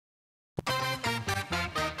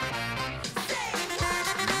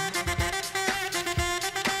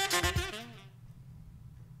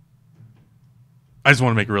I just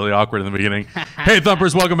want to make it really awkward in the beginning. Hey,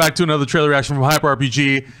 Thumpers, welcome back to another trailer reaction from Hyper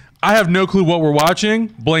RPG. I have no clue what we're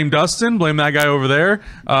watching. Blame Dustin. Blame that guy over there.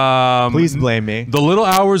 Please blame me. The Little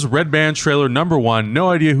Hours Red Band trailer #1.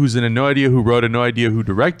 No idea who's in it. No idea who wrote it. No idea who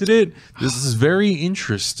directed it. This is very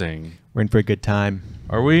interesting. We're in for a good time.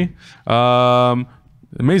 Are we?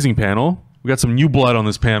 Amazing panel. We got some new blood on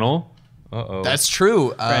this panel. Uh-oh. That's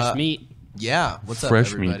true. Fresh meat. Yeah. What's up,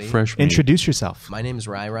 Fresh everybody? meat. Fresh meat. Introduce yourself. My name is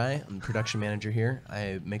Rai. I'm the production manager here.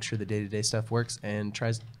 I make sure the day-to-day stuff works and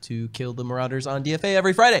tries to kill the Marauders on DFA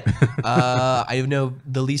every Friday. I know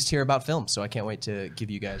the least here about film, so I can't wait to give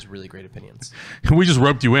you guys really great opinions. We just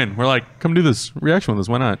roped you in. We're like, come do this reaction with us.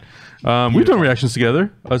 Why not? We've done reactions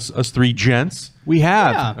together. Us three gents. We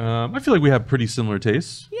have. Yeah. I feel like we have pretty similar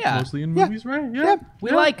tastes. Yeah. Mostly in movies, right? Yeah. Yep.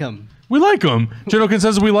 We like them. We like them. General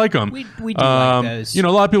consensus, we like them. We do like those. You know,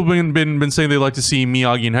 a lot of people have been saying they like to see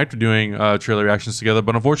Miyagi and Hector doing trailer reactions together,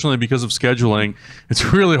 but unfortunately, because of scheduling, it's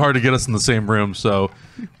really hard to get us in the same room. So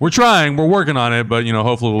we're trying, we're working on it, but you know,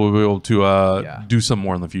 hopefully we'll be able to do some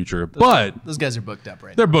more in the future. Those guys are booked up right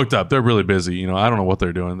now. They're booked up. They're really busy. You know, I don't know what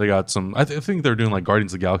they're doing. They got some. I think they're doing like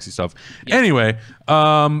Guardians of the Galaxy stuff. Yeah. Anyway,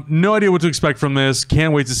 no idea what to expect from this.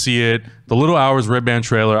 Can't wait to see it. The Little Hours Red Band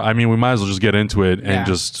trailer. I mean, we might as well just get into it and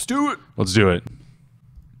just Let's do it. Let's do it.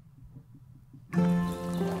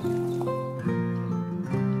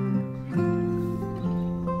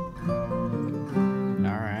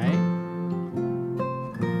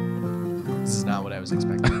 This is not what I was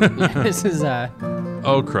expecting. This is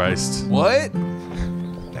Oh Christ! What?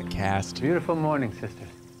 That cast. Beautiful morning, sister.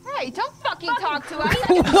 Hey, don't fucking talk to us.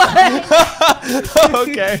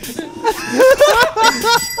 Okay. Sister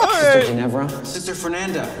Ginevra, Sister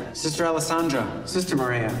Fernanda, Sister Alessandra, Sister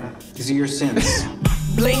Maria. These are your sins.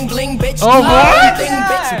 Bling bling bitch. Oh what? Bling,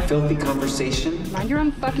 bitch. Filthy conversation, Mind your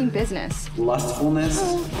own fucking business. lustfulness,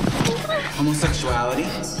 homosexuality.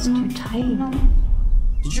 It's too tight.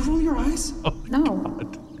 Did you roll your eyes? No.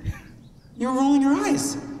 You were rolling your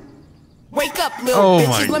eyes. Wake up, little Oh bitches.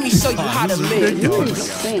 my Let me show you how to live.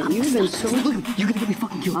 You've been so good. You can really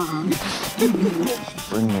fucking kill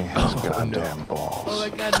Bring me his goddamn balls. oh my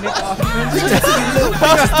god, Nick Offerman.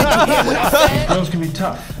 Girls can be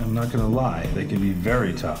tough. I'm not gonna lie. They can be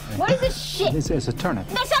very tough. What is this shit? This is a turnip.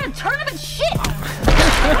 That's not a turnip, it's shit!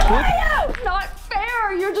 Who are you? Not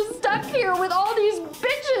fair. You're just stuck here with all these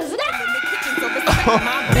bitches.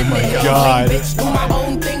 Oh my God. Ask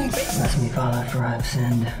me, Father, for I've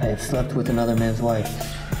sinned. I have slept with another man's wife.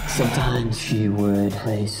 Sometimes she would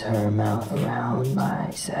place her mouth around my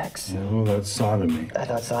sex. Oh, that's sodomy. I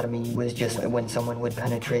thought sodomy was just when someone would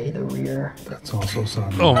penetrate the rear. That's also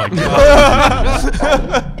sodomy. Oh my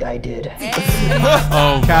God! I did. Oh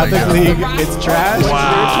my Catholic God. League, it's trash.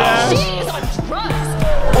 Wow. You're She's on drugs.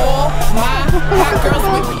 All my hot girls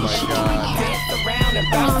with me. Dance around and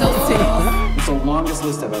bounce those titties. It's the longest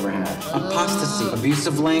list I've ever had. Apostasy,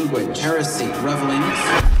 abusive language, heresy, revelings,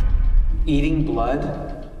 eating blood.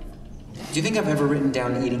 Do you think I've ever written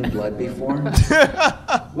down eating blood before?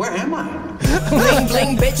 Where am I? Bling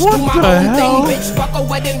bling bitch. What Do my the own hell? thing, bitch. Fuck a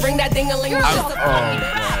wedding, ring that ding-a-ling.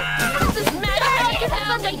 This magic is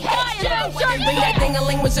something Bring that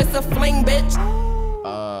ding-a-ling was just a fling, bitch.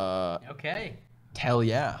 Okay. Hell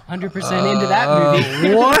yeah. 100% into that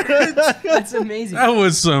movie. What? That's amazing. That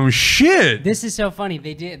was some shit. This is so funny.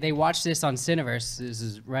 They watched this on Cineverse. This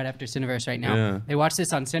is right after Cineverse right now. Yeah. They watched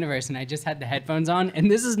this on Cineverse, and I just had the headphones on,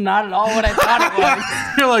 and this is not at all what I thought it was.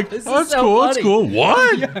 You're like, This oh, is that's so cool. That's funny. cool.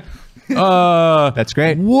 What? That's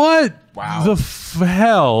great. What? Wow. The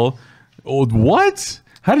hell? Oh, what?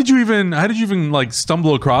 How did you even like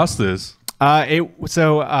stumble across this? I'm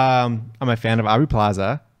a fan of Aubrey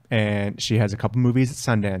Plaza, and she has a couple movies at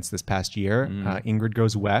Sundance this past year. Ingrid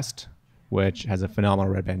Goes West, which has a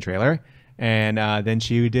phenomenal Red Band trailer, and then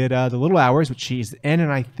she did The Little Hours, which she's in,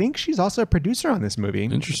 and I think she's also a producer on this movie.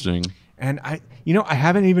 Interesting. And I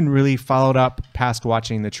haven't even really followed up past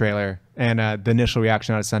watching the trailer and the initial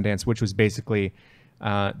reaction out of Sundance, which was basically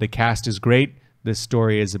the cast is great. This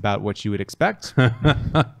story is about what you would expect,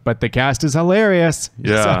 but the cast is hilarious.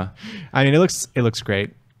 Yeah. So, I mean, it looks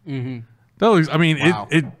great. That looks. I mean, Wow.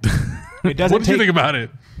 it doesn't what did you take- think about it?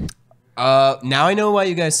 Now I know why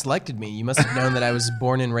you guys selected me. You must have known that I was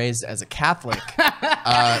born and raised as a Catholic.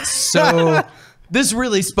 So this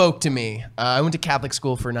really spoke to me. I went to Catholic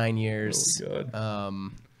school for 9 years. Oh,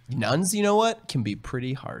 God. Nuns, you know what, can be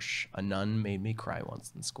pretty harsh. A nun made me cry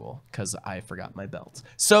once in school because I forgot my belt.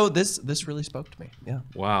 So this really spoke to me. Yeah.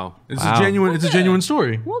 Wow. It's Wow. a genuine. It's a genuine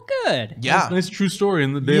story. Well, good. Yeah. Nice true story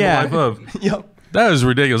in the day of the life of. Yep. That is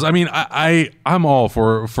ridiculous. I mean, I'm all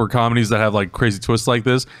for comedies that have like crazy twists like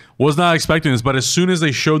this. Was not expecting this, but as soon as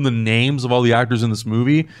they showed the names of all the actors in this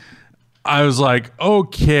movie, I was like,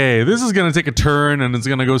 okay, this is gonna take a turn and it's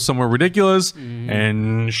gonna go somewhere ridiculous.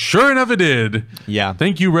 And sure enough, it did. Yeah.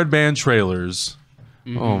 Thank you, Red Band Trailers.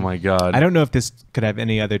 Oh my god. I don't know if this could have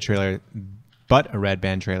any other trailer but a Red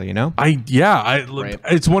Band trailer, you know?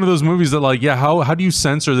 It's one of those movies that like, yeah, how do you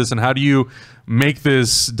censor this and how do you make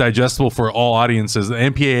this digestible for all audiences? The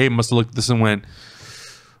MPAA must have looked at this and went,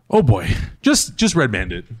 oh boy, just Red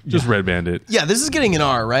Band it. Just Red Band it. Yeah, this is getting an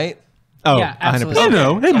R, right? Oh, Yeah, absolutely. 100%. You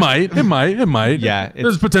know, it might. Yeah,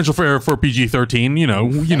 There's potential for PG-13. You know,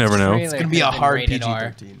 you never know. It's gonna be a hard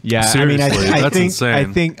PG-13. Yeah, Seriously, I mean, I that's think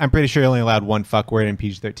insane. I'm pretty sure you're only allowed one fuck word in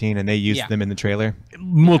PG-13, and they used Yeah. them in the trailer.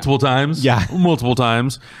 Multiple times. Yeah. Multiple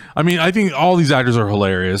times. I mean, I think all these actors are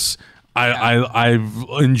hilarious. I've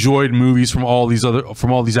enjoyed movies from all these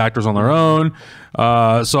actors on their own.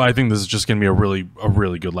 So I think this is just gonna be a really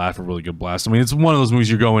good laugh, a really good blast. I mean, it's one of those movies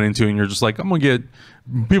you're going into and you're just like, I'm gonna get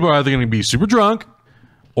people are either gonna be super drunk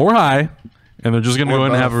or high, and they're just gonna go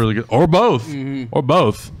in and have a really good or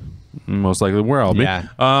both. Most likely where I'll be. Yeah.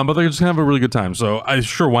 But they're just gonna have a really good time. So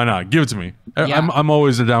why not? Give it to me. I'm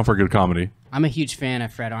always down for a good comedy. I'm a huge fan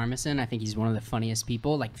of Fred Armisen. I think he's one of the funniest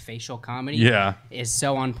people. Like facial comedy is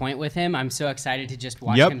so on point with him. I'm so excited to just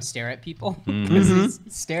watch him stare at people because his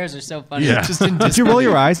stares are so funny. Yeah. Did you roll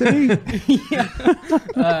your eyes at me?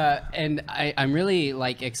 And I'm really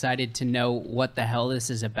like excited to know what the hell this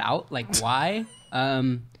is about. Like why?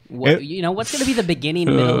 What's going to be the beginning,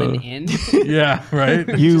 middle, and end? Yeah, right.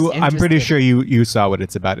 I'm pretty sure you saw what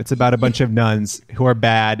it's about. It's about a bunch of nuns who are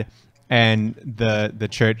bad, and the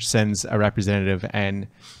church sends a representative, and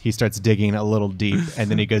he starts digging a little deep,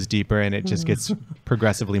 and then he goes deeper, and it just gets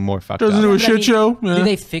progressively more fucked Doesn't up. do a shit show. Do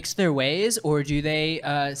they fix their ways, or do they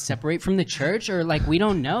separate from the church, or like we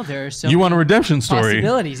don't know? There are so You want a many redemption story?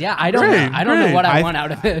 possibilities. Yeah, I don't know. I don't know what I want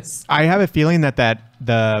out of this. I have a feeling that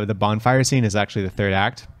the bonfire scene is actually the third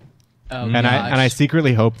act. Oh, And I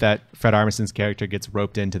secretly hope that Fred Armisen's character gets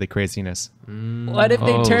roped into the craziness. What if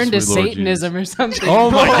they turn to sweet Lord Satanism or something?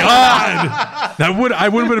 Oh my god! I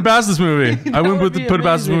wouldn't put it past this movie. I wouldn't put it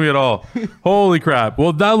past this movie at all. Holy crap! Well,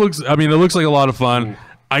 it looks like a lot of fun.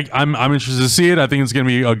 I'm interested to see it. I think it's gonna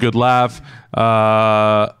be a good laugh.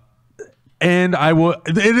 And I will.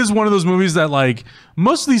 It is one of those movies that, like,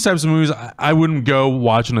 most of these types of movies, I wouldn't go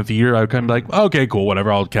watch in a theater. I would kind of be like, okay, cool,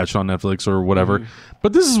 whatever. I'll catch it on Netflix or whatever.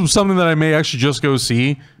 But this is something that I may actually just go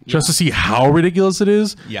see, just to see how ridiculous it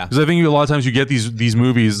is. Yeah. Because I think a lot of times you get these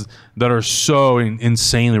movies that are so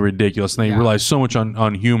insanely ridiculous, and they rely so much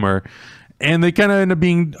on humor. And they kind of end up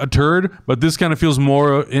being a turd, but this kind of feels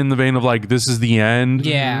more in the vein of like, this is the end.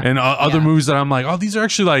 Yeah. And other movies that I'm like, oh, these are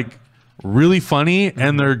actually like really funny,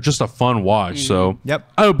 and they're just a fun watch. So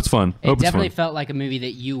I hope it's fun. It definitely felt like a movie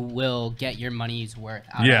that you will get your money's worth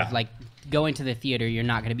out of. Like going to the theater, you're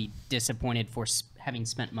not going to be disappointed for having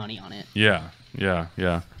spent money on it. Yeah.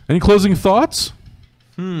 Any closing thoughts?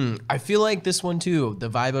 I feel like this one too. The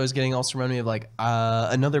vibe I was getting also reminded me of like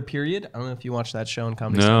Another Period. I don't know if you watched that show on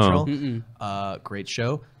Comedy Central. Great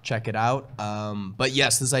show. Check it out. But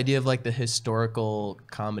yes, this idea of like the historical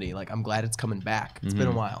comedy. Like I'm glad it's coming back. It's been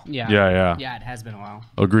a while. Yeah, it has been a while.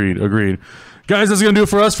 Agreed. Guys, that's going to do it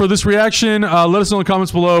for us for this reaction. Let us know in the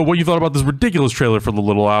comments below what you thought about this ridiculous trailer for The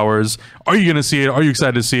Little Hours. Are you going to see it? Are you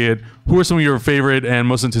excited to see it? Who are some of your favorite and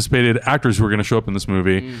most anticipated actors who are going to show up in this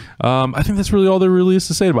movie? I think that's really all there really is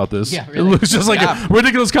to say about this. Yeah, really. It looks just like a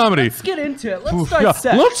ridiculous comedy. Let's get into it. Let's start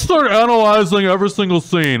set. Let's start analyzing every single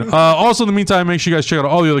scene. Also, in the meantime, make sure you guys check out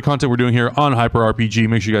all the other content we're doing here on Hyper RPG.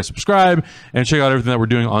 Make sure you guys subscribe and check out everything that we're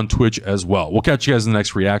doing on Twitch as well. We'll catch you guys in the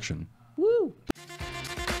next reaction.